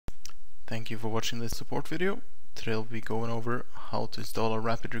Thank you for watching this support video. Today I'll be going over how to install a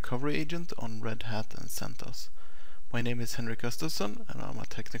rapid recovery agent on Red Hat and CentOS. My name is Henrik Gustafsson and I'm a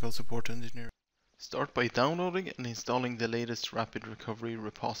technical support engineer. Start by downloading and installing the latest rapid recovery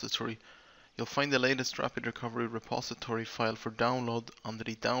repository. You'll find the latest rapid recovery repository file for download under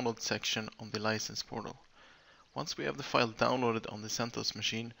the download section on the license portal. Once we have the file downloaded on the CentOS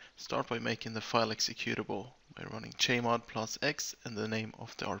machine, start by making the file executable by running chmod +x and the name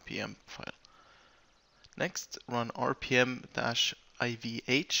of the RPM file. Next, run rpm-ivh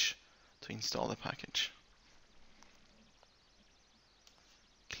to install the package.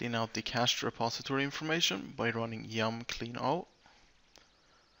 Clean out the cached repository information by running yum clean-all.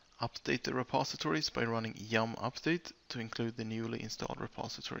 Update the repositories by running yum update to include the newly installed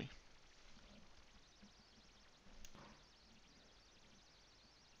repository.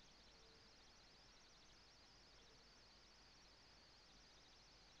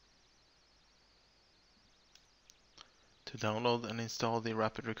 To download and install the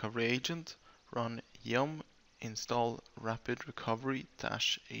Rapid Recovery Agent, run yum install rapid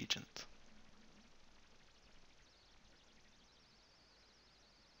recovery-agent.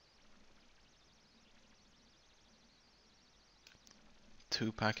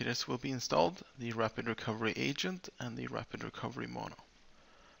 Two packages will be installed, the Rapid Recovery Agent and the Rapid Recovery Mono.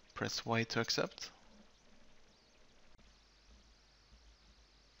 Press Y to accept.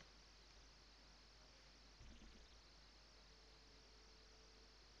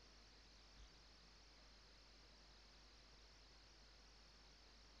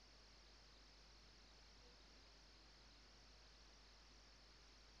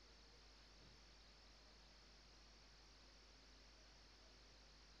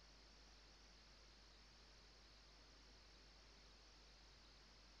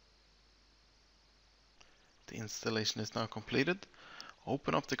 The installation is now completed.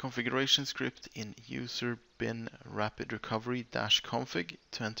 Open up the configuration script in user bin rapid recovery-config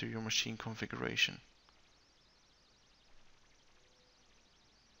to enter your machine configuration.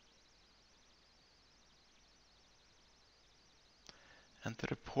 Enter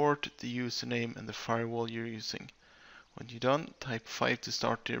the port, the username and the firewall you're using. When you're done, type 5 to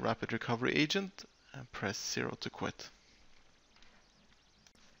start the rapid recovery agent and press 0 to quit.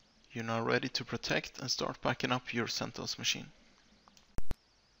 You're now ready to protect and start backing up your CentOS machine.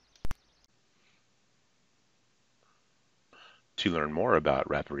 To learn more about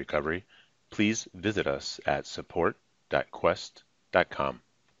Rapid Recovery, please visit us at support.quest.com.